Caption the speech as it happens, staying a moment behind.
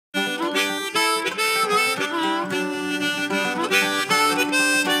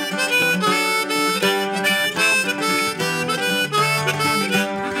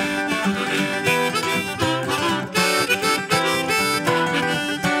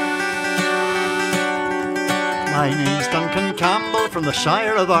My name's Duncan Campbell from the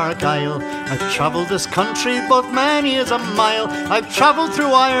Shire of Argyll. I've travelled this country both many as a mile. I've travelled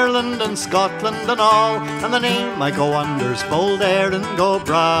through Ireland and Scotland and all, and the name I go under's Bold Air and Go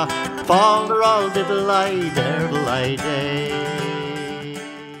Bra. Falder all diddle-I, diddle-I day.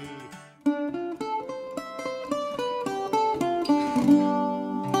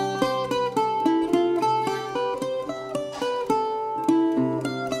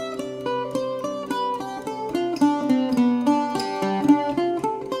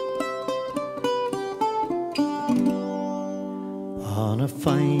 On a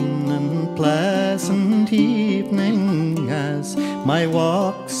fine and pleasant evening, as my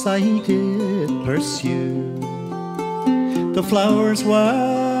walks I did pursue, the flowers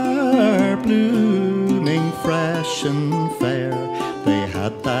were blooming fresh and fair, they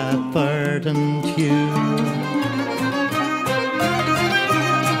had that verdant hue.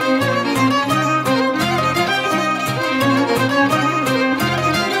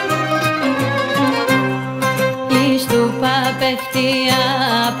 Πέφτει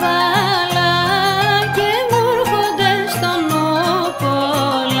απαλά και μου έρχονται στο νου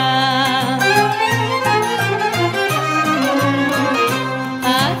πολλά.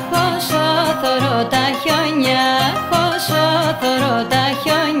 Αχ, όσο θωρώ τα χιόνια, όσο θωρώ τα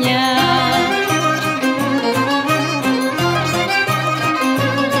χιόνια.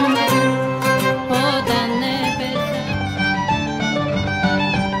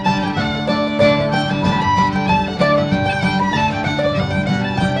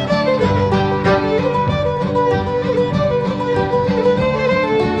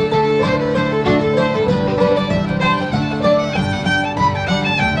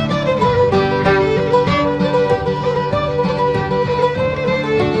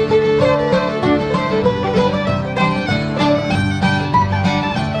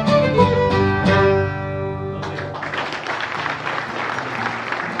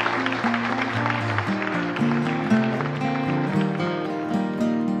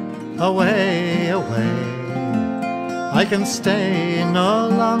 Away, away, I can stay no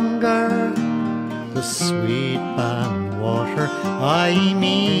longer. The sweet Bann Water I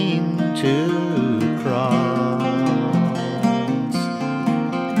mean to cross,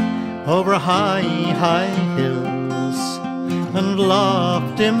 over high, high hills and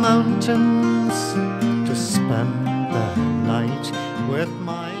lofty mountains, to spend the night with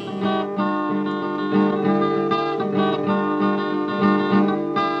my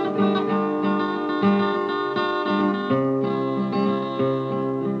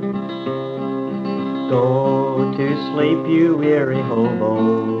sleep, you weary hobo.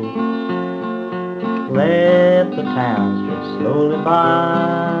 Let the towns drift slowly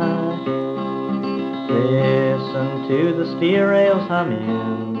by. Listen to the steer rails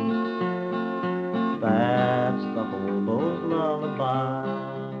humming. That's the hobo's lullaby.